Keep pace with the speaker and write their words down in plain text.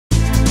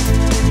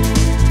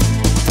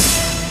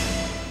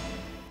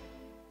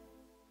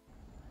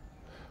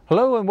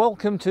Hello and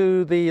welcome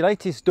to the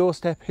latest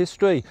Doorstep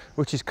History,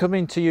 which is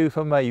coming to you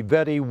from a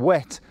very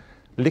wet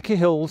Lickey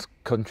Hills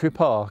country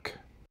park.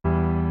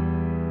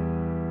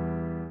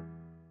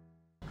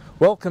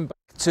 Welcome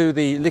back to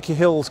the Lickey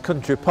Hills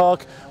country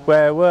park,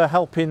 where we're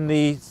helping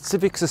the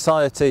Civic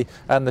Society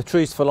and the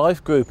Trees for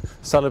Life group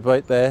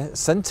celebrate their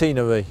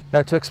centenary.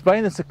 Now, to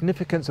explain the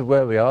significance of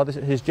where we are, this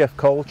is Geoff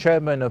Cole,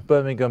 chairman of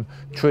Birmingham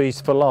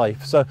Trees for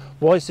Life. So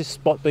why is this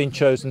spot being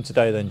chosen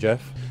today then,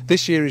 Geoff?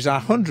 This year is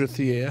our 100th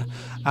year,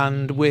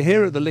 and we're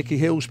here at the Lickey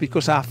Hills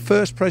because our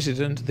first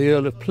president, the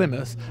Earl of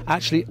Plymouth,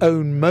 actually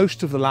owned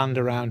most of the land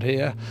around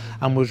here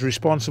and was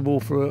responsible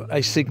for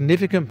a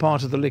significant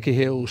part of the Lickey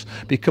Hills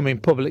becoming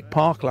public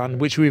parkland,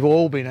 which we've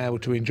all been able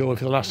to enjoy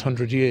for the last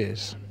 100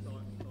 years.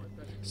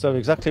 So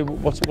exactly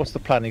what's the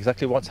plan,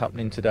 exactly what's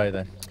happening today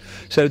then?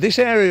 So this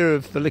area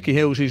of the Lickey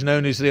Hills is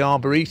known as the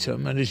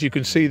Arboretum, and as you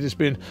can see, there's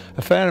been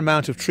a fair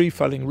amount of tree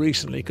felling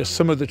recently because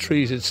some of the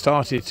trees had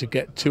started to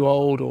get too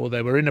old or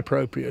they were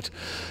inappropriate.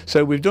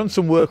 So we've done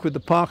some work with the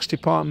Parks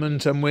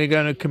Department, and we're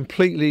going to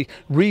completely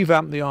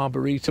revamp the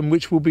Arboretum,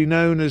 which will be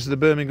known as the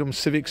Birmingham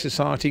Civic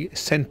Society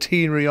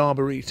Centenary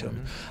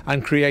Arboretum,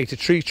 and create a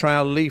tree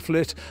trail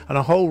leaflet and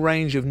a whole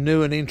range of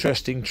new and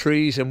interesting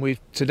trees. And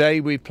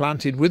today we've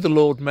planted, with the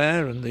Lord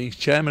Mayor and the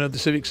chairman of the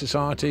Civic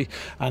Society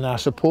and our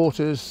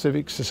supporters,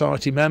 Civic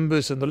Society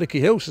members and the Lickey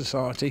Hills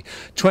Society,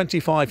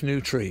 25 new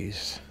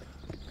trees.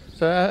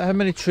 So how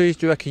many trees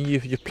do you reckon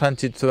you've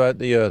planted throughout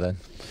the year then?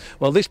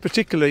 Well, this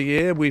particular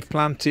year we've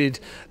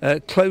planted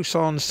close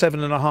on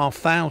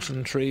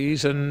 7,500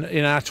 trees, and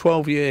in our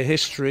 12-year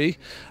history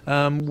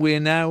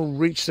we're now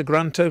reached the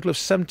grand total of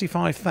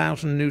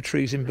 75,000 new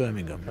trees in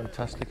Birmingham.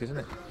 Fantastic, isn't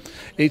it?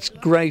 It's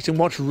great, and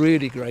what's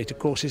really great, of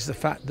course, is the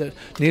fact that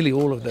nearly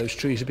all of those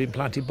trees have been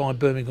planted by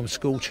Birmingham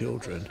school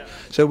children.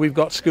 So we've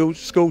got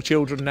school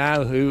children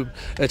now who,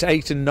 at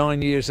 8 and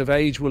 9 years of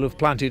age, will have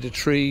planted a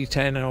tree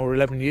 10 or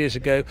 11 years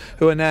ago,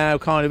 who are now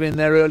kind of in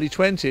their early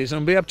 20s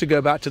and be able to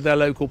go back to their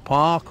local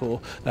park or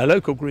their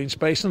local green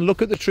space and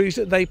look at the trees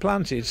that they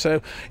planted.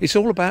 So it's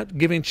all about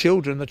giving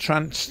children the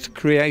chance to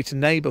create a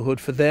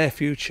neighbourhood for their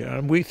future,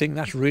 and we think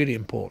that's really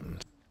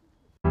important.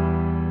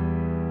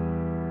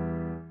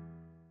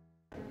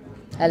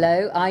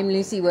 Hello, I'm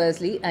Lucy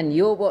Worsley and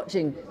you're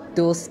watching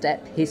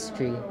Doorstep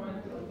History.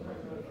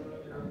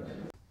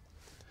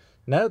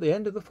 Now at the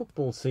end of the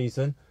football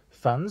season,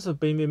 fans have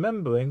been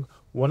remembering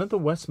one of the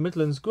West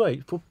Midlands'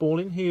 great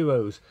footballing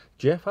heroes,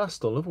 Jeff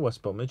Astle of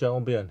West Bromwich,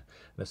 Albion,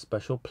 and a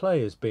special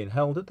play is being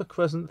held at the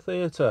Crescent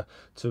Theatre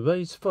to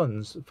raise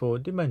funds for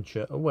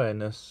dementia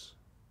awareness.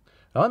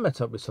 I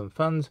met up with some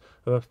fans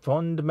who have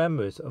fond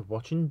memories of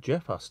watching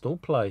Jeff Astle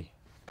play.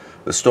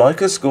 The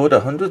striker scored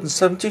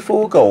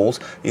 174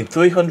 goals in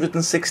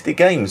 360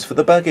 games for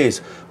the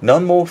Baggies,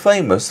 none more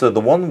famous than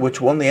the one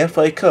which won the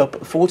FA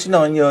Cup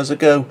 49 years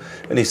ago,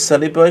 and his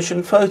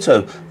celebration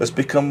photo has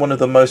become one of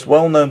the most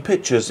well-known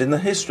pictures in the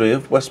history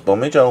of West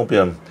Bromwich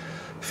Albion.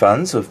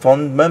 Fans have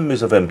fond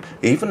memories of him,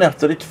 even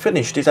after he'd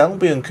finished his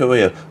Albion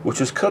career, which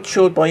was cut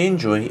short by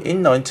injury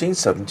in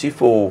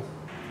 1974.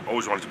 I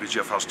always wanted to be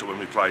Jeff Astle when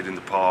we played in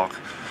the park.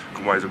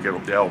 Couldn't wait to get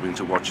up the Albion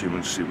to watch him,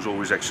 and it was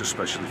always extra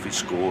special if he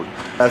scored.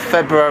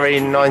 February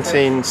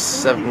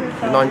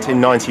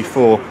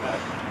 1994,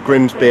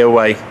 Grimsby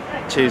away,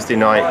 Tuesday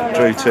night,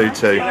 drew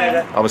 2-2.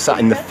 I was sat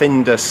in the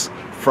Findus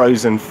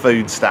frozen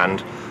food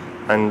stand,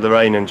 and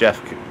Lorraine and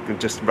Jeff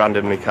just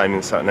randomly came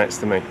and sat next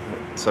to me.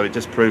 So it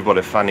just proved what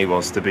a fan he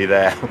was to be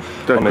there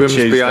on a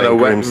Tuesday in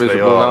Grimsby.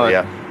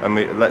 Yeah, and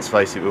let's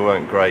face it, we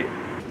weren't great.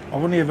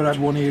 I've only ever had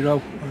one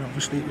hero, and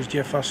obviously it was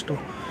Jeff Astle.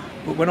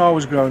 But when I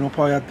was growing up,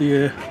 I had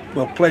the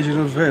pleasure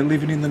of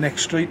living in the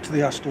next street to the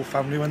Astle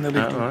family when they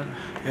lived in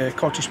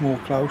Cottesmore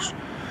Close.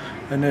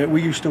 And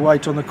we used to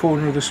wait on the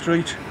corner of the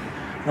street.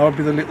 And I'd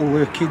be the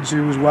little kids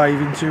who was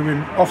waving to,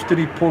 and often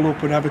he'd pull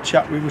up and have a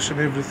chat with us and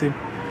everything.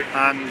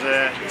 And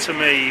to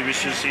me, he was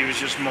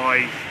just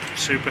my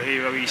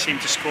superhero. He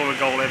seemed to score a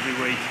goal every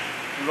week,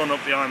 run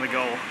up behind the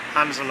goal,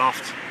 hands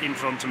aloft in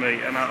front of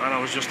me, and I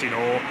was just in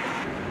awe.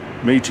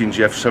 Meeting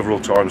Jeff several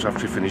times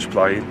after he finished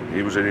playing,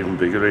 he was an even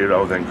bigger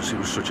hero then because he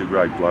was such a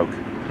great bloke.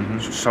 He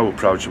was so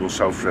approachable,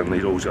 so friendly,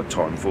 he'd always had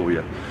time for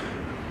you.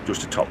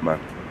 Just a top man.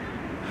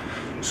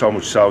 So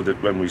much so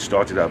that when we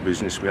started our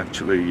business, we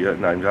actually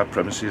named our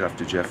premises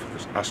after Jeff,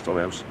 Astle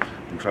House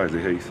in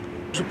Cradley Heath.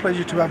 It was a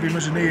pleasure to have him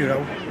as an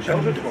hero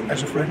and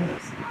as a friend.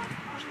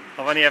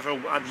 I've only ever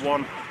had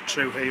one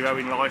true hero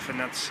in life, and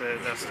that's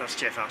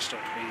Jeff Astle.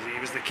 He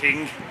was the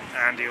king,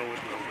 and he always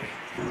will be.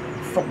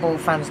 Football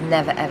fans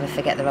never ever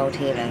forget their old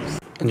heroes.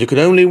 And you can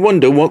only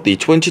wonder what the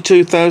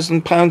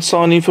 £22,000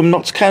 signing from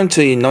Notts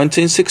County in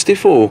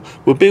 1964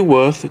 would be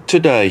worth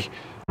today.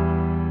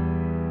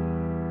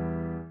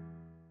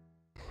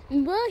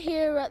 We're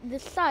here at the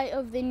site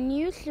of the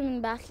new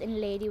swimming baths in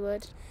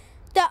Ladywood.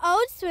 The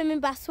old swimming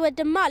baths were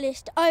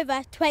demolished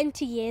over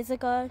 20 years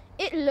ago.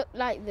 It looked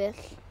like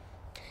this.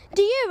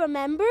 Do you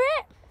remember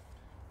it?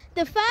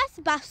 The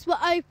first baths were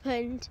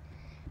opened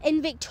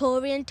in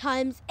Victorian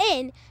times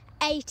in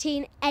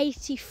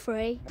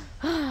 1883.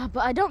 But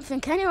I don't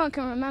think anyone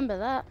can remember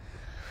that.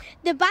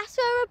 The baths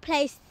were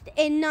replaced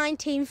in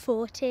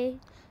 1940.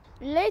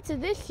 Later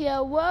this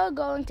year, we're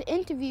going to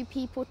interview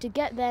people to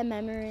get their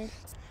memories.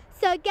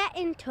 So get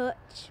in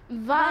touch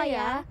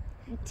Via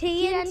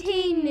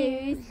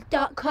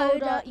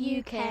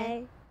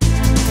tntnews.co.uk.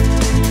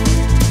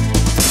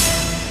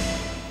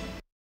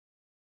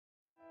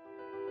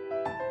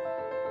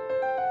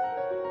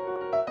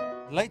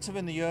 Later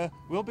in the year,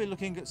 we'll be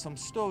looking at some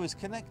stories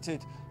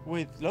connected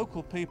with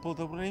local people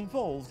that were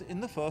involved in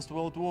the First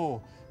World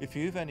War. If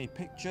you've any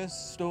pictures,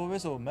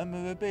 stories or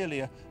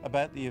memorabilia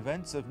about the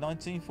events of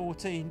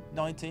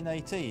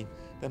 1914-1918,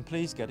 then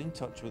please get in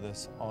touch with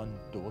us on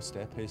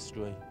Doorstep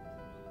History.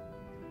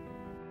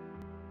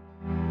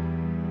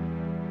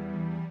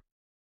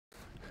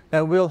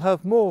 Now we'll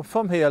have more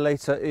from here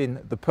later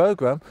in the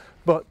programme,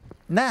 but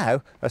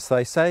now, as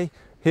they say,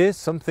 here's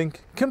something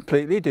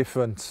completely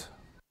different.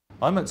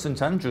 I'm at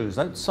St Andrews,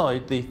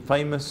 outside the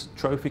famous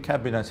trophy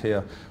cabinet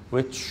here,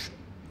 which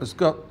has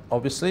got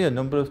obviously a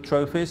number of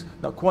trophies,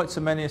 not quite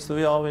so many as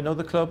there are in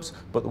other clubs,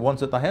 but the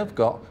ones that they have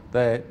got,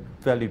 they're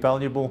fairly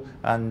valuable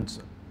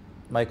and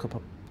make up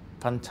a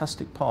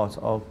fantastic part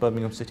of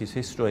Birmingham City's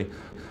history.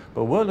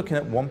 But we're looking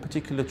at one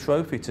particular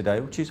trophy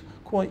today, which is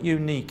quite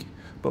unique.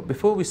 But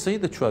before we see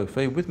the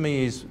trophy, with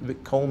me is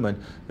Rick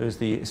Coleman, who's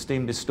the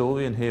esteemed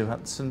historian here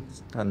at St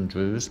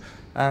Andrews,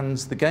 and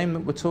the game that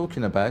we're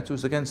talking about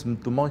was against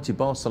the mighty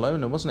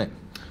Barcelona, wasn't it?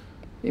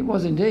 It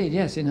was indeed,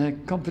 yes, in a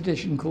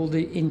competition called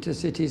the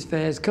Intercities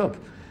Fairs Cup,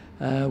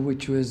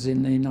 which was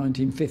in the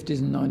 1950s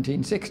and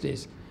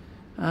 1960s.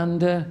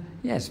 And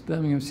yes,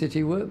 Birmingham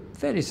City were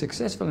very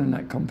successful in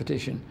that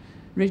competition.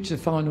 Reached the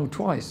final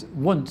twice,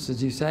 once,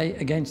 as you say,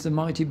 against the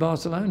mighty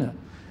Barcelona.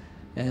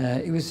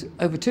 It was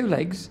over 2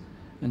 legs.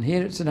 And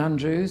here at St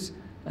Andrews,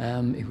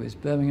 it was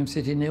Birmingham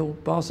City 0,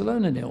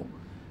 Barcelona 0.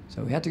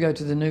 So we had to go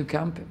to the new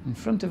camp in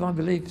front of, I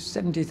believe,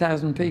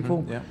 70,000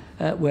 people,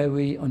 where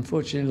we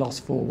unfortunately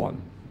lost 4-1.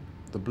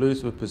 The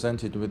Blues were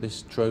presented with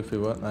this trophy,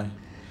 weren't they?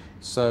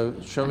 So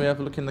shall we have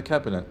a look in the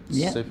cabinet?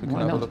 Yeah, see if we can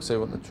have a look, see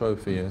what the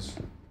trophy is.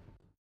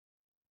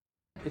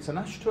 It's an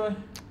ashtray?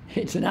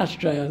 It's an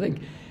ashtray, I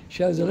think.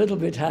 Shows a little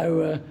bit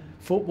how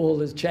football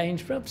has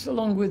changed, perhaps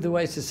along with the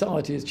way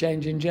society has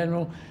changed in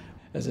general.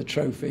 As a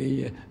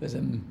trophy, as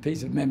a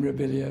piece of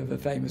memorabilia of a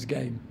famous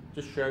game.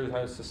 Just shows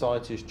how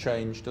society has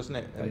changed, doesn't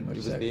it? And it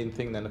was the in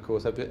thing then, of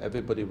course,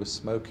 everybody was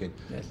smoking.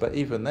 Yes. But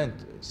even then,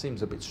 it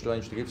seems a bit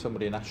strange to give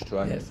somebody an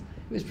ashtray. Yes.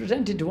 It was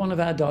presented to one of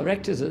our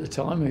directors at the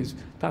time, who's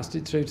passed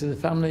it through to the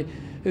family,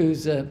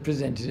 who's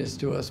presented it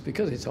to us,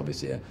 because it's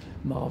obviously a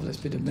marvellous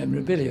bit of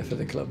memorabilia for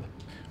the club.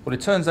 Well,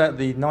 it turns out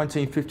the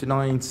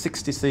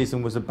 1959-60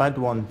 season was a bad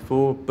one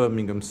for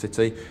Birmingham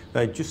City.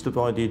 They just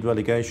avoided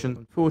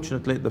relegation.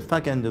 Unfortunately, at the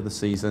fag end of the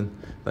season,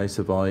 they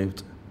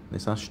survived.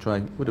 This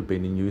ashtray would have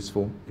been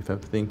useful if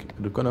everything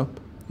could have gone up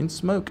in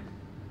smoke.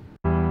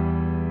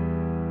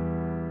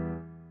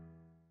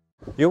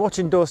 You're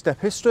watching Doorstep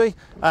History,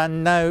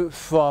 and now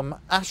from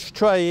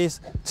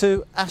ashtrays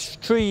to ash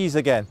trees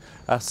again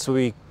as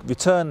we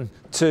return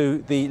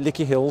to the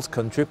Lickey Hills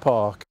Country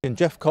Park. And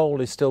Geoff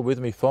Cole is still with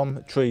me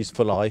from Trees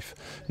for Life.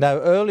 Now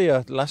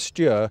earlier last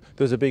year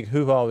there was a big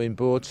hoo-ha in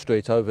Broad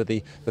Street over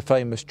the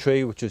famous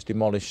tree which was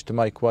demolished to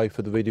make way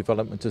for the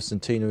redevelopment of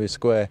Centenary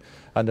Square,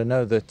 and I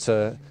know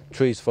that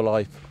Trees for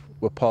Life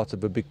were part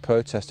of a big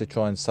protest to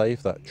try and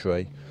save that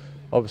tree.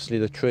 Obviously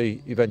the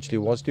tree eventually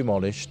was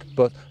demolished,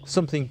 but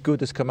something good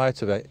has come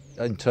out of it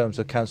in terms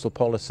of council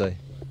policy.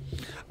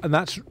 And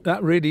that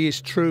really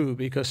is true,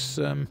 because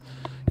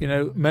you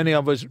know, many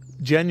of us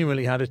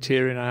genuinely had a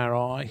tear in our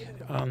eye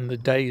on the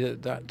day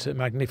that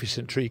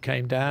magnificent tree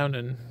came down,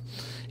 and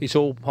it's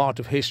all part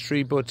of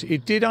history, but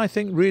it did, I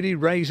think, really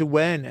raise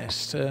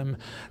awareness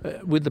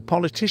with the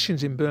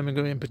politicians in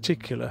Birmingham in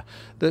particular,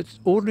 that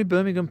ordinary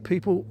Birmingham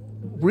people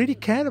really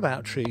care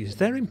about trees.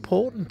 They're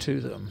important to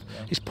them.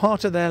 It's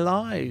part of their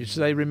lives.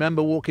 They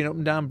remember walking up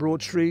and down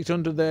Broad Street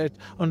under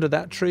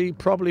that tree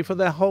probably for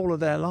their whole of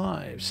their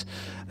lives.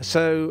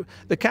 So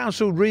the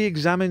council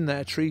re-examined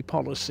their tree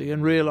policy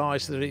and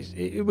realised that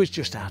it was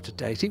just out of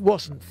date. It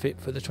wasn't fit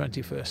for the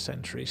 21st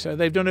century. So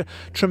they've done a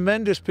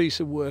tremendous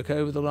piece of work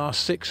over the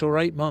last 6 or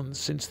 8 months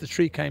since the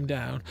tree came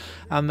down,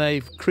 and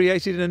they've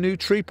created a new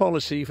tree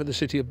policy for the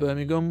city of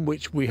Birmingham,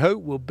 which we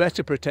hope will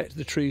better protect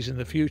the trees in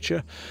the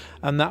future.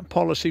 And that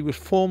policy was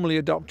formally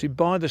adopted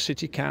by the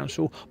City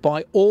Council,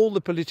 by all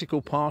the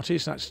political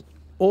parties. That's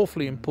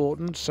awfully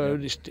important. So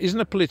this isn't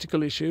a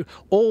political issue.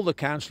 All the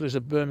councillors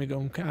of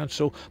Birmingham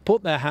Council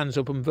put their hands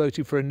up and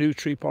voted for a new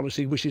tree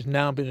policy, which has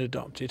now been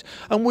adopted.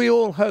 And we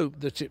all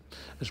hope that it,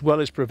 as well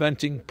as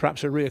preventing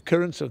perhaps a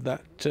reoccurrence of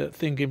that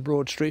thing in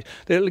Broad Street,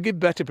 that it'll give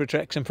better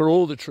protection for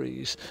all the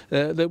trees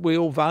that we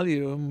all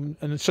value, and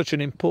it's such an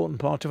important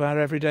part of our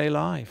everyday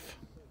life.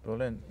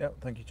 Brilliant. Yep,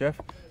 thank you,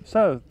 Jeff.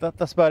 So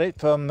that's about it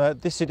from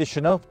this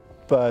edition of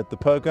the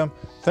programme.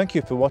 Thank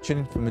you for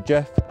watching. From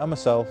Jeff and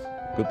myself,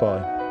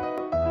 goodbye.